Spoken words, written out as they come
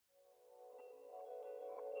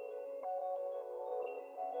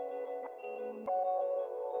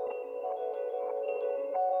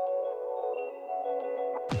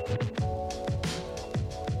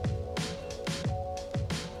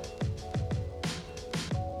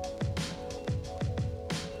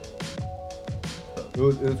It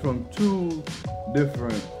was from two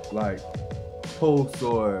different like posts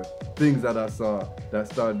or things that I saw that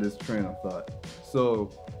started this train of thought. So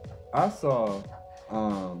I saw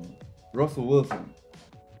Russell Wilson,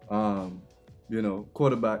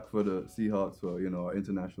 quarterback for the Seahawks for our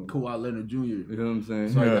international. Kawhi Leonard Jr. You know what I'm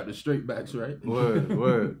saying? So I got the straight backs right.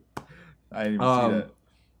 Word. I didn't even see that.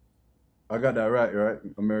 I got that right?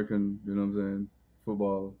 American, you know what I'm saying?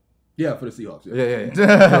 Football. Yeah, for the Seahawks.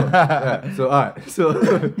 Yeah. So all right. So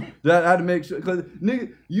that I had to make sure, because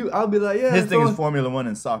nigga, I'll be like, yeah. His thing is Formula 1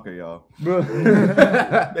 in soccer, y'all. Bro.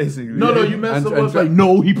 Basically. No, you messed up. It's like,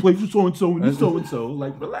 no, he plays for so and so and he's so and so.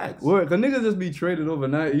 Like, relax. Word, cause niggas just be traded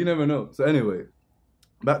overnight. You never know. So anyway,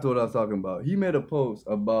 back to what I was talking about. He made a post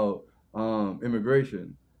about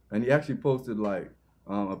immigration, and he actually posted like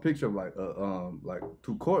a picture of like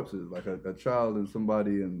two corpses, like a child and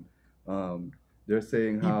somebody, and they're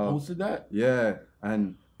saying how he posted that. Yeah,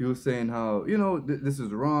 and he was saying how this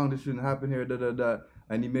is wrong. This shouldn't happen here.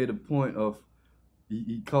 And he made a point of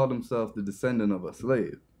he called himself the descendant of a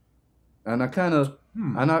slave, and I kind of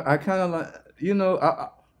like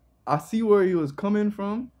I see where he was coming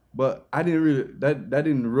from, but I didn't really that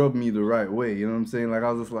didn't rub me the right way. You know what I'm saying? Like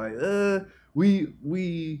I was just like, we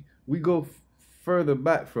go further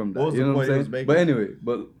back from that. What was you know the what point I'm saying? But anyway,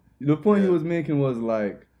 the point he was making was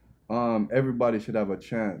like, everybody should have a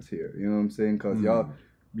chance here. You know what I'm saying? Because y'all,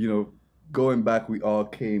 going back, we all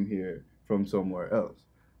came here from somewhere else.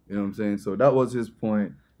 You know what I'm saying? So that was his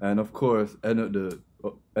point. And of course, the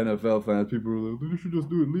NFL fans, people were like, you should just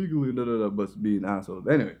do it legally, but being assholes.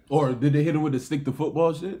 Anyway. Or did they hit him with the stick to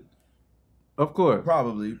football shit? Of course.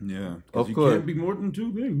 Probably. Yeah. Of you course. Can't be more than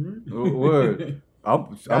two things, right? Word.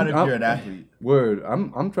 Not if you're an athlete. Word.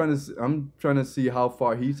 I'm trying to see how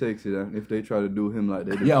far he takes it, and if they try to do him like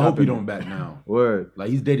they did. Yeah, I hope he don't back now. Word.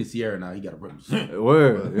 Like he's dated Sierra now. He got to represent.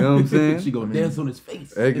 Word. You know what I'm saying? She gonna dance on his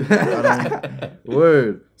face.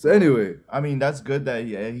 Word. So anyway, I mean that's good that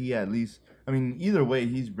he at least. I mean either way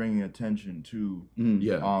he's bringing attention to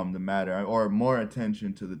the matter or more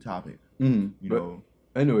attention to the topic. You know.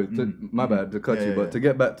 Anyway, my bad to cut you, but to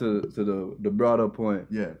get back to the broader point,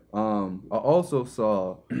 I also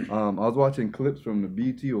saw I was watching clips from the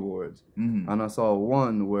BET Awards, and I saw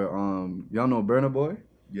one where y'all know Burna Boy,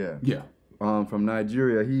 from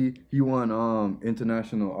Nigeria. He won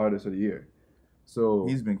International Artist of the Year, so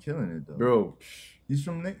he's been killing it though, bro. He's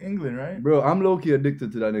from England, right? Bro, I'm low-key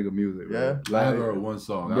addicted to that nigga music, bro. Yeah? Like, I heard one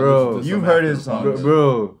song. Bro, you've heard his songs.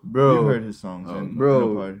 Bro. You've heard his songs.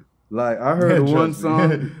 Bro. Like, I heard one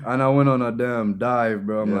song, and I went on a damn dive,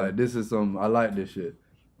 bro. I'm like, I like this shit.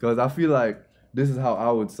 Because I feel like this is how I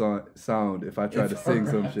would sound if I tried to sing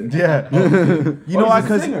some shit. Yeah. You know why?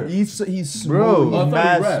 Because he's smooth. Bro,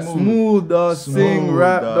 mad smooth, dog. Sing,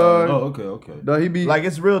 rap, dog. Oh, okay. Dog, he be like,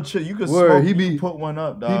 it's real chill. You could smoke, you could put one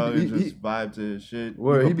up, dog, and just vibe to his shit.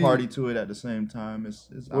 You could party to it at the same time.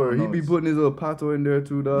 He be putting his little pato in there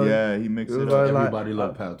too, dog. Yeah, he mixes it up. Everybody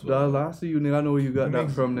love pato. Dog, I see you, nigga. I know where you got that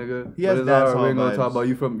from, nigga. He has dancehall we ain't gonna vibes. talk about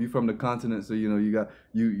you from the continent, so you got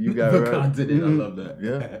the right. continent. I love that.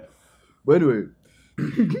 Yeah. But anyway,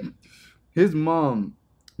 his mom,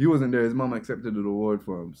 he wasn't there. His mom accepted the award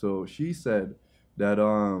for him. So she said that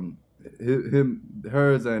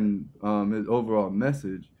hers and his overall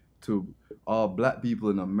message to all black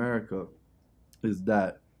people in America is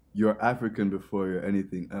that you're African before you're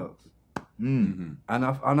anything else. And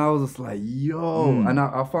I was just like, yo, and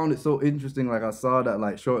I found it so interesting. Like I saw that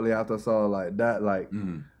like shortly after I saw like that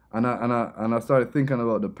and I started thinking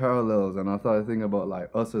about the parallels, and I started thinking about like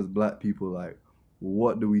us as black people, like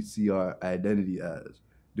what do we see our identity as?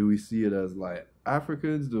 Do we see it as like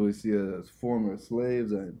Africans? Do we see it as former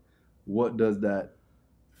slaves? And what does that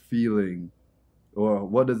feeling, or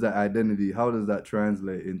what does that identity, how does that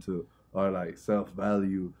translate into our like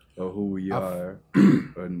self-value of who we are?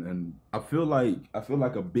 And I feel like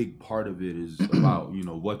a big part of it is about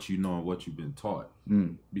what you know and what you've been taught.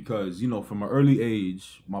 Because from an early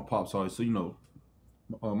age, my pops always said,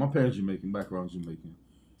 my parents Jamaican, background Jamaican,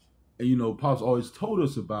 and pops always told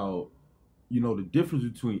us about the difference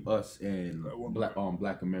between us and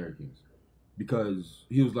black Americans, because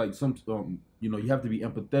he was like you have to be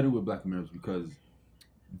empathetic with black Americans because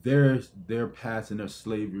their past and their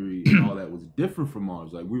slavery and all that was different from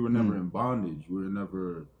ours. Like we were never in bondage. We were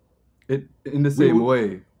never in the same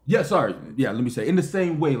way. Yeah, sorry. Yeah, let me say in the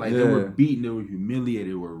same way. Like they were beaten, they were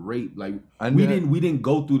humiliated, they were raped. Like we didn't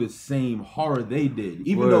go through the same horror they did,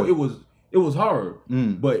 even though it was horror,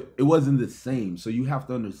 but it wasn't the same. So you have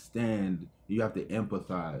to understand, You have to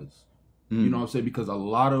empathize. You know what I'm saying? Because a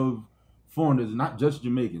lot of foreigners, not just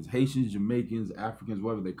Jamaicans, Haitians, Jamaicans, Africans,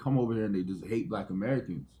 whatever, they come over here and they just hate Black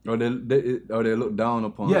Americans. Or they look down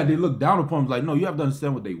upon. Yeah, they look down upon them. Like, no, you have to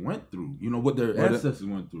understand what they went through. You know, what their ancestors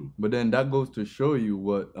went through. But then that goes to show you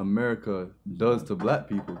what America does to Black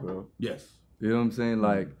people, bro. Yes. You know what I'm saying?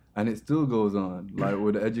 Like, and it still goes on. Like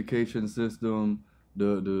with the education system,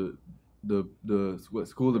 the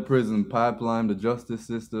school to prison pipeline, the justice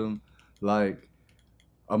system, like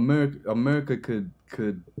America could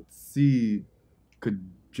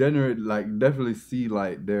generate, like, definitely see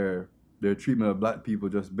like their treatment of Black people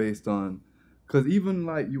just based on, because even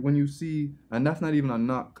like when you see, and that's not even a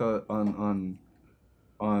knock on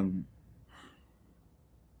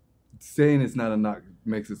saying it's not a knock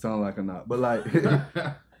makes it sound like a knock, but like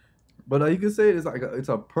but you can say it's like it's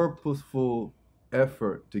a purposeful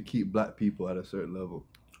effort to keep Black people at a certain level.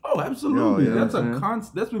 Oh, absolutely. You know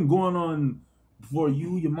That's been going on for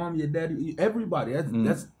you, your mom, your daddy, everybody.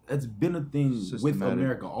 That's been a thing with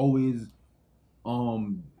America. Always, how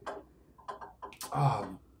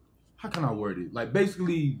can I word it? Like,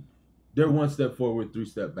 basically, they're one step forward, 3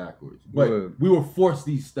 steps backwards. But we were forced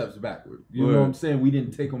these steps backwards. You know what I'm saying? We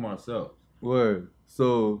didn't take them ourselves. Word.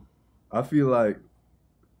 So, I feel like,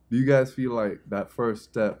 do you guys feel like that first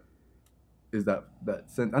step is that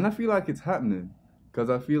sense? And I feel like it's happening, because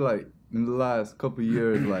I feel like in the last couple of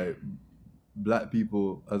years, like, Black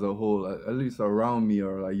people as a whole, at least around me,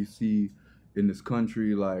 or like you see in this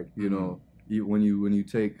country, like, you know, when you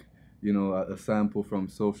take, you know, a sample from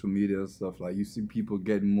social media and stuff, like you see people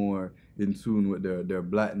getting more in tune with their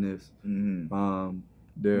Blackness, they're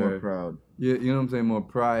more proud. Yeah, you know what I'm saying, more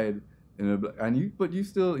pride but you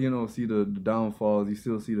still, you know, see the downfalls. You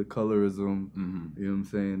still see the colorism. You know what I'm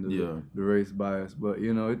saying, the race bias. But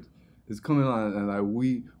you know, it's coming on, and like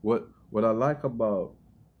what I like about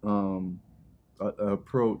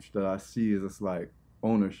approach that I see is it's like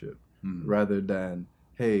ownership rather than,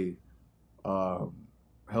 hey,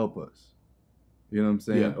 help us, you know what I'm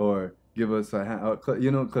saying, or give us a hand,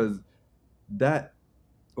 you know, because that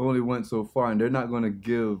only went so far, and they're not going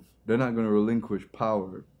to relinquish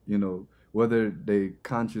power, you know, whether they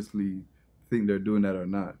consciously think they're doing that or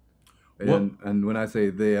not. And when I say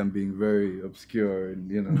they, I'm being very obscure, and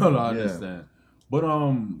you know. No, I understand. But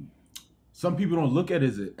some people don't look at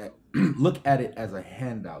it as a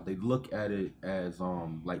handout. They look at it as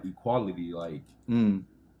like equality, like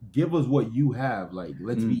give us what you have, like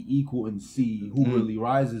let's be equal and see who really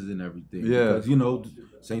rises and everything. Because you know,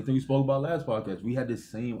 same thing we spoke about last podcast. We had the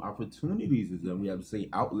same opportunities as them. We have the same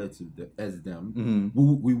outlets as them.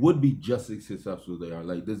 We would be just as successful as they are.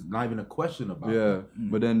 Like there's not even a question about it.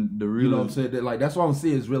 But then the real, you know what I'm saying, that, like that's what I'm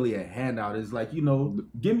saying is really a handout. It's like, you know,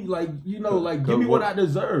 give me like, you know, like give me what I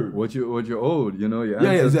deserve. What you're owed, you know,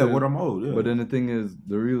 is that what I'm owed. Yeah. But then the thing is,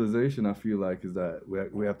 the realization I feel like is that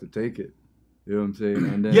we have to take it. You know what I'm saying?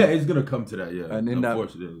 And then, it's gonna come to that, and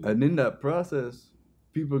in that process,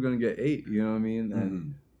 people are gonna get ate. You know what I mean?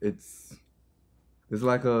 And it's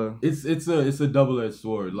like it's a double-edged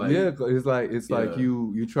sword. Like it's like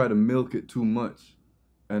you try to milk it too much,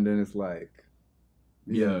 and then it's like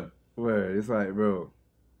where it's like, bro,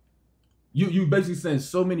 you basically saying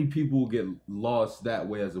so many people get lost that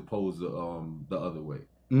way as opposed to the other way.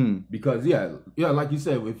 Because like you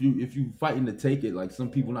said, if you fighting to take it, like some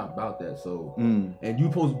people not about that. So and you're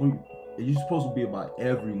supposed to be about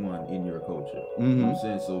everyone in your culture. You know what I'm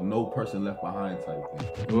saying? So no person left behind type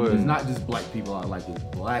thing. It's not just Black people I like, it's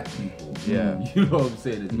Black people. Yeah. You know what I'm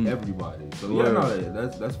saying? It's everybody. So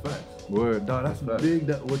that's facts. Word, dog, that's big.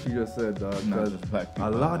 That what you just said, dog. Not just Black people. A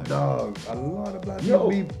lot of Black people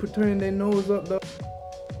be turning their nose up, dog.